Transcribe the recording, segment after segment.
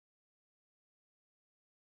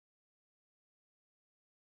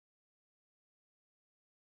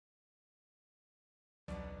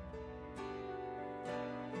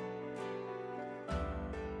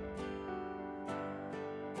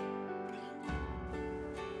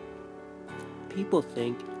people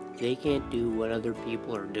think they can't do what other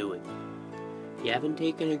people are doing. You haven't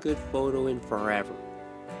taken a good photo in forever.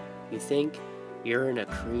 You think you're in a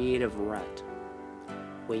creative rut.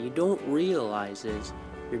 What you don't realize is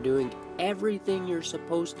you're doing everything you're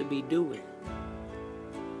supposed to be doing.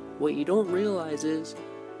 What you don't realize is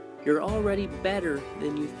you're already better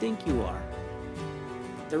than you think you are.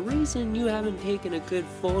 The reason you haven't taken a good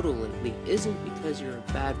photo lately isn't because you're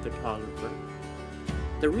a bad photographer.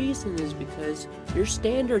 The reason is because your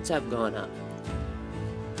standards have gone up.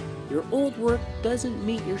 Your old work doesn't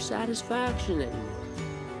meet your satisfaction anymore.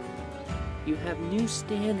 You have new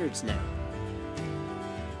standards now.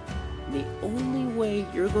 And the only way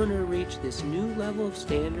you're going to reach this new level of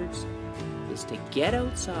standards is to get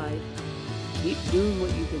outside, keep doing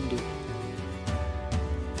what you've been doing.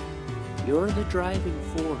 You're the driving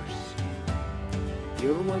force.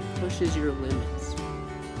 You're what pushes your limits.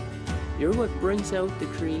 You're what brings out the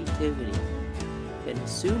creativity. And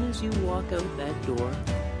as soon as you walk out that door,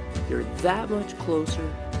 you're that much closer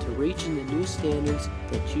to reaching the new standards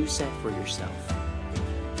that you set for yourself.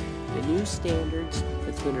 The new standards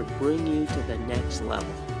that's going to bring you to the next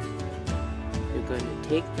level. You're going to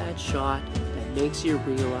take that shot that makes you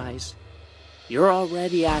realize you're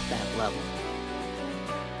already at that level.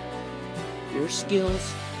 Your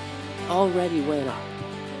skills already went up.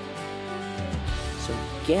 So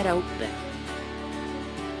get out there.